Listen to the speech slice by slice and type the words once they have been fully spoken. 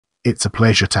It's a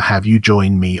pleasure to have you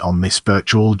join me on this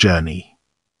virtual journey.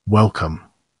 Welcome.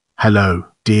 Hello,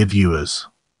 dear viewers.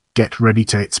 Get ready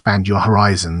to expand your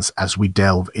horizons as we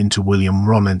delve into William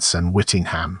Rollinson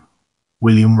Whittingham.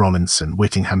 William Rollinson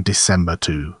Whittingham, December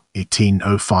 2,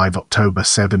 1805, October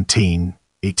 17,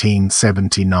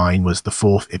 1879, was the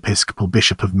 4th Episcopal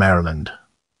Bishop of Maryland.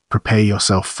 Prepare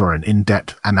yourself for an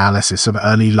in-depth analysis of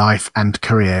early life and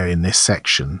career in this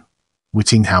section.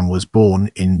 Whittingham was born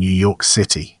in New York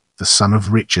City, the son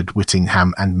of Richard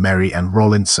Whittingham and Mary Ann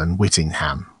Rollinson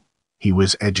Whittingham. He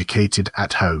was educated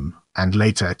at home, and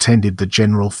later attended the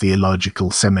General Theological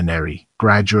Seminary,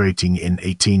 graduating in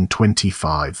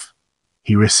 1825.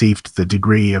 He received the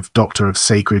degree of Doctor of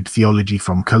Sacred Theology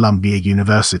from Columbia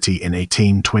University in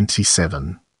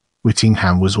 1827.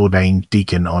 Whittingham was ordained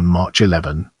deacon on March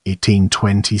 11,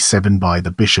 1827 by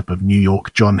the Bishop of New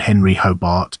York John Henry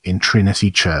Hobart in Trinity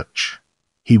Church.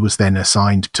 He was then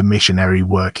assigned to missionary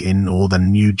work in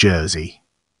northern New Jersey.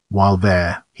 While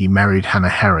there, he married Hannah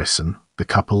Harrison. The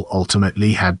couple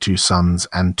ultimately had 2 sons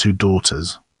and 2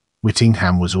 daughters.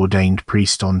 Whittingham was ordained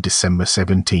priest on December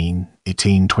 17,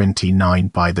 1829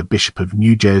 by the Bishop of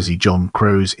New Jersey John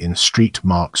Crows in St.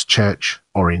 Mark's Church,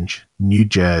 Orange, New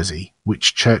Jersey,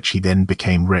 which church he then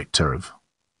became rector of.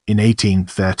 In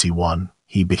 1831,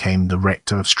 he became the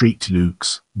rector of St.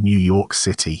 Luke's, New York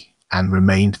City, and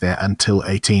remained there until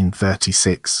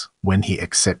 1836, when he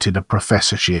accepted a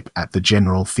professorship at the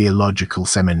General Theological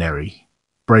Seminary.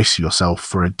 Brace yourself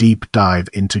for a deep dive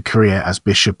into career as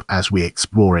bishop as we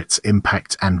explore its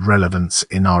impact and relevance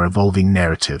in our evolving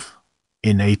narrative.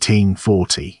 In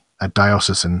 1840, a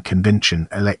diocesan convention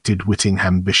elected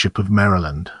Whittingham Bishop of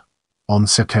Maryland. On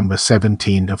September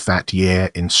 17 of that year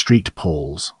in St.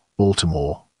 Paul's,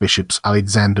 Baltimore, Bishops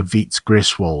Alexander Vietz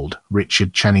Griswold,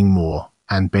 Richard Channing Moore,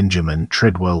 and Benjamin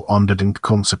Treadwell honored and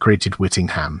consecrated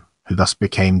Whittingham, who thus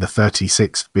became the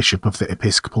 36th Bishop of the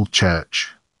Episcopal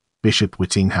Church. Bishop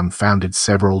Whittingham founded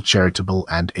several charitable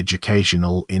and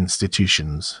educational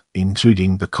institutions,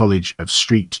 including the College of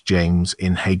St. James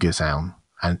in Hagerstown,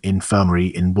 an infirmary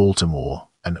in Baltimore,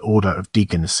 an order of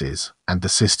deaconesses, and the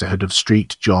Sisterhood of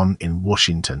St. John in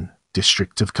Washington,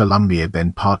 District of Columbia,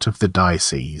 then part of the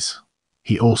diocese.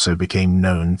 He also became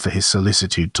known for his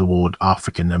solicitude toward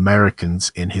African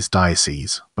Americans in his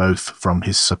diocese, both from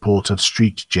his support of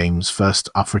St. James First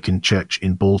African Church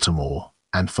in Baltimore,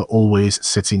 and for always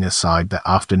setting aside the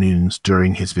afternoons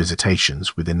during his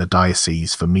visitations within the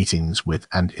diocese for meetings with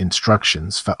and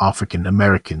instructions for African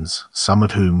Americans, some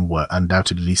of whom were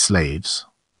undoubtedly slaves.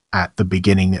 At the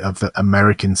beginning of the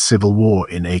American Civil War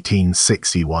in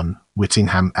 1861,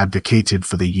 Whittingham advocated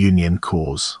for the Union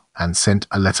cause, and sent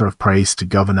a letter of praise to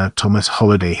Governor Thomas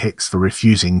Holliday Hicks for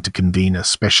refusing to convene a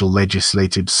special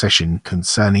legislative session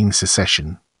concerning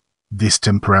secession. This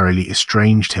temporarily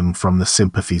estranged him from the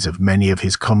sympathies of many of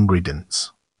his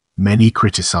congregants. Many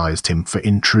criticized him for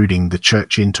intruding the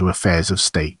church into affairs of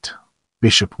state.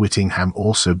 Bishop Whittingham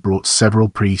also brought several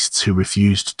priests who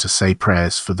refused to say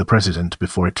prayers for the president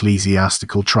before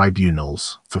ecclesiastical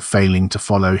tribunals for failing to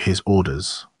follow his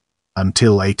orders.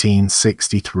 Until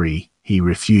 1863, he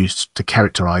refused to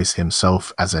characterize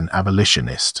himself as an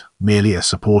abolitionist, merely a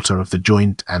supporter of the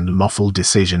joint and lawful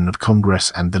decision of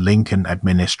Congress and the Lincoln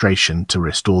administration to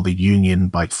restore the Union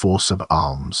by force of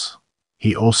arms.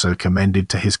 He also commended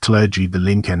to his clergy the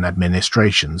Lincoln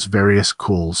administration's various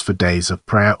calls for days of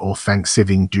prayer or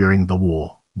thanksgiving during the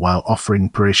war, while offering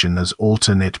parishioners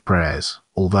alternate prayers,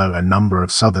 although a number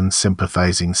of Southern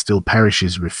sympathizing still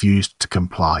parishes refused to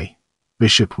comply.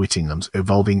 Bishop Whittingham's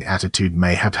evolving attitude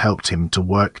may have helped him to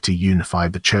work to unify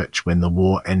the church when the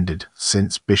war ended,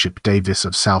 since Bishop Davis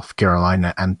of South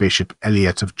Carolina and Bishop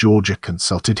Elliott of Georgia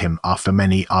consulted him after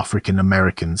many African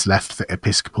Americans left the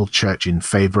Episcopal Church in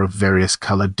favor of various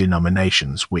colored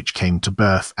denominations which came to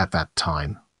birth at that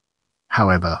time.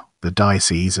 However, the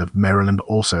Diocese of Maryland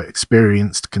also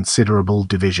experienced considerable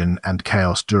division and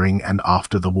chaos during and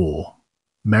after the war.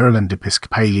 Maryland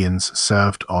Episcopalians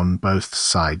served on both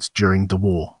sides during the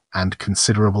war, and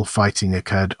considerable fighting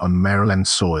occurred on Maryland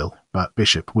soil, but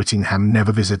Bishop Whittingham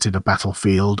never visited a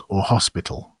battlefield or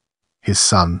hospital. His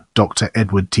son, Dr.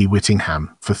 Edward T.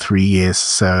 Whittingham, for 3 years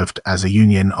served as a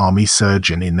Union Army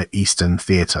surgeon in the Eastern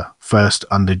Theater, first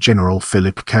under General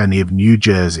Philip Kearny of New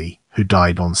Jersey, who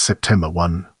died on September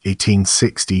 1,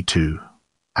 1862.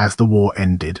 As the war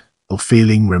ended, ill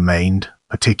feeling remained,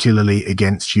 particularly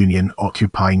against Union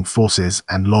occupying forces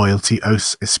and loyalty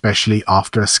oaths, especially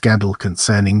after a scandal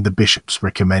concerning the bishops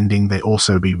recommending they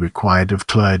also be required of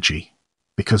clergy.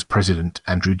 because President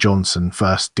Andrew Johnson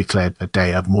first declared a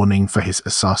day of mourning for his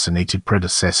assassinated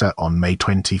predecessor on May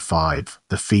 25,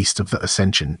 the Feast of the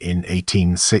Ascension in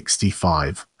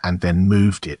 1865, and then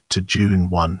moved it to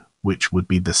June 1, which would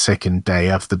be the second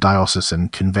day of the diocesan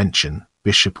convention.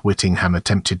 Bishop Whittingham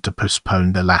attempted to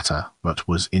postpone the latter, but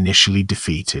was initially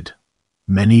defeated.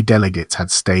 Many delegates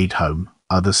had stayed home.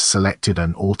 Others selected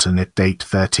an alternate date,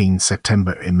 13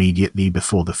 September, immediately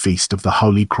before the Feast of the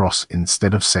Holy Cross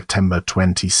instead of September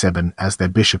 27 as their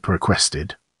bishop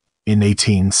requested. In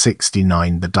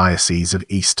 1869, the Diocese of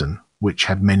Easton, which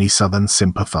had many Southern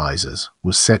sympathizers,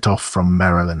 was set off from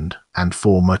Maryland, and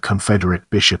former Confederate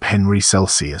Bishop Henry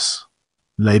Celsius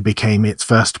Lay became its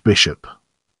first bishop.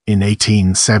 In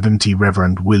 1870,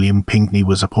 Reverend William Pinckney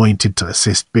was appointed to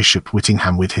assist Bishop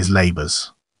Whittingham with his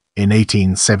labors. In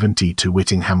 1872,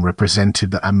 Whittingham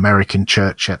represented the American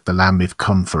Church at the Lambeth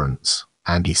Conference,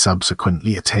 and he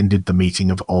subsequently attended the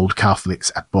meeting of Old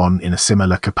Catholics at Bonn in a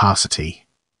similar capacity.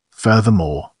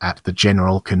 Furthermore, at the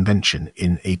General Convention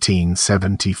in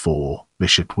 1874,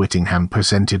 Bishop Whittingham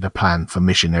presented a plan for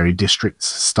missionary districts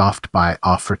staffed by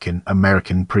African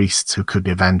American priests who could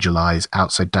evangelize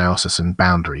outside diocesan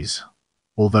boundaries.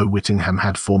 Although Whittingham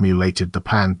had formulated the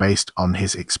plan based on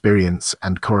his experience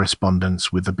and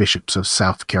correspondence with the bishops of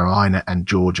South Carolina and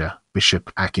Georgia,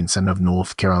 Bishop Atkinson of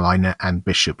North Carolina and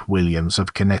Bishop Williams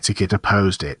of Connecticut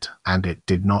opposed it, and it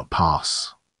did not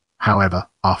pass. However,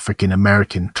 African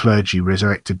American clergy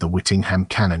resurrected the Whittingham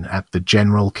Canon at the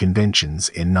General Conventions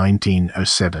in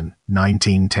 1907,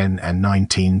 1910, and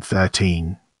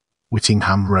 1913.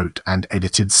 Whittingham wrote and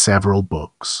edited several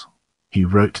books. He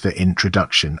wrote the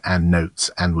introduction and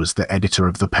notes and was the editor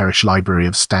of the Parish Library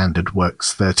of Standard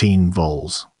Works, 13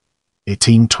 vols.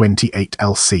 1828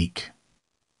 Elseek.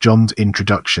 John's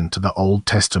Introduction to the Old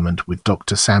Testament with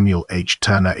Dr. Samuel H.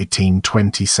 Turner,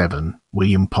 1827.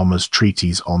 William Palmer's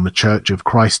Treatise on the Church of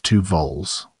Christ, 2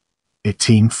 vols.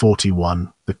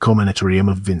 1841. The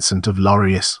Comminatorium of Vincent of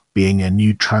Laureus, being a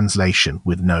new translation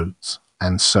with notes,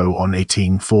 and so on.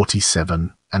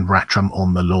 1847. And Ratram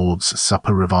on the Lord's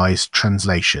Supper, revised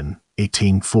translation,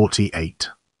 1848.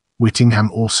 Whittingham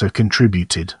also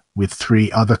contributed, with 3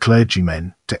 other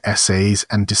clergymen, to essays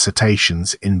and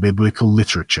dissertations in biblical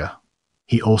literature.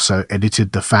 He also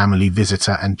edited the Family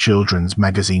Visitor and Children's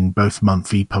Magazine, both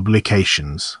monthly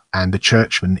publications, and the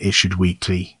Churchman issued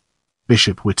weekly.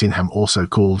 Bishop Whittingham also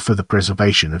called for the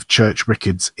preservation of church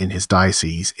records in his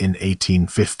diocese in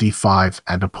 1855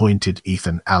 and appointed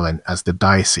Ethan Allen as the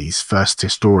diocese's first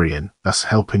historian, thus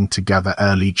helping to gather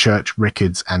early church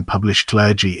records and publish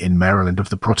clergy in Maryland of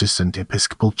the Protestant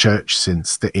Episcopal Church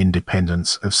since the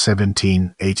independence of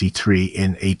 1783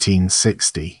 in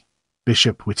 1860.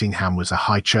 Bishop Whittingham was a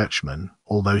high churchman,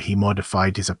 although he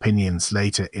modified his opinions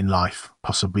later in life,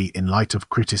 possibly in light of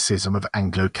criticism of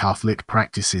Anglo-Catholic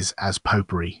practices as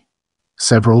popery.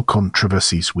 Several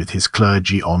controversies with his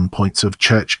clergy on points of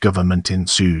church government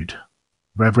ensued.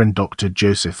 Reverend Dr.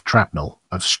 Joseph Trapnell,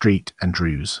 of St.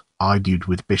 Andrews, argued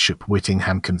with Bishop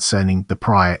Whittingham concerning the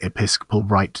prior episcopal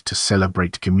right to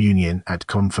celebrate communion at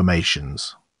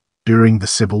confirmations. During the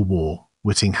Civil War,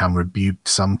 Whittingham rebuked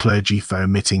some clergy for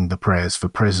omitting the prayers for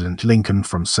President Lincoln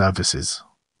from services.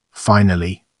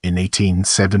 Finally, in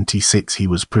 1876 he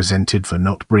was presented for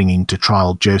not bringing to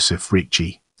trial Joseph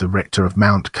Ritchie, the rector of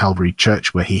Mount Calvary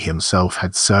Church where he himself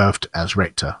had served as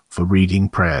rector, for reading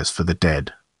prayers for the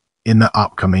dead. In the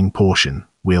upcoming portion,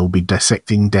 we'll be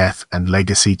dissecting death and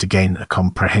legacy to gain a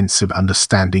comprehensive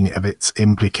understanding of its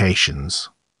implications.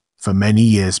 For many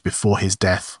years before his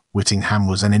death, Whittingham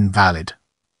was an invalid.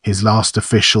 His last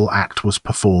official act was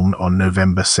performed on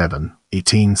November 7,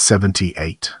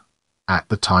 1878. At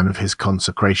the time of his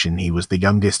consecration he was the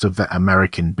youngest of the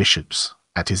American bishops.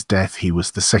 At his death he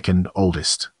was the second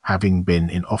oldest, having been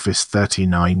in office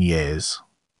 39 years.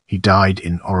 He died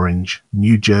in Orange,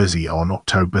 New Jersey on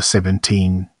October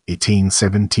 17,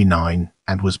 1879,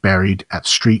 and was buried at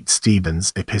St.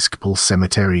 Stephen's Episcopal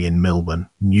Cemetery in Milburn,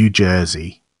 New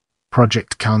Jersey.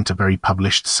 Project Canterbury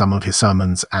published some of his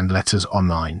sermons and letters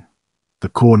online. The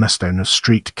cornerstone of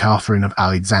St. Catherine of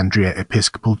Alexandria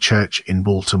Episcopal Church in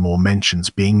Baltimore mentions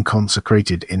being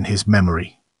consecrated in his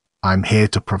memory. I'm here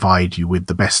to provide you with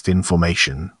the best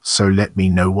information, so let me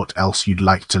know what else you'd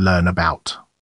like to learn about.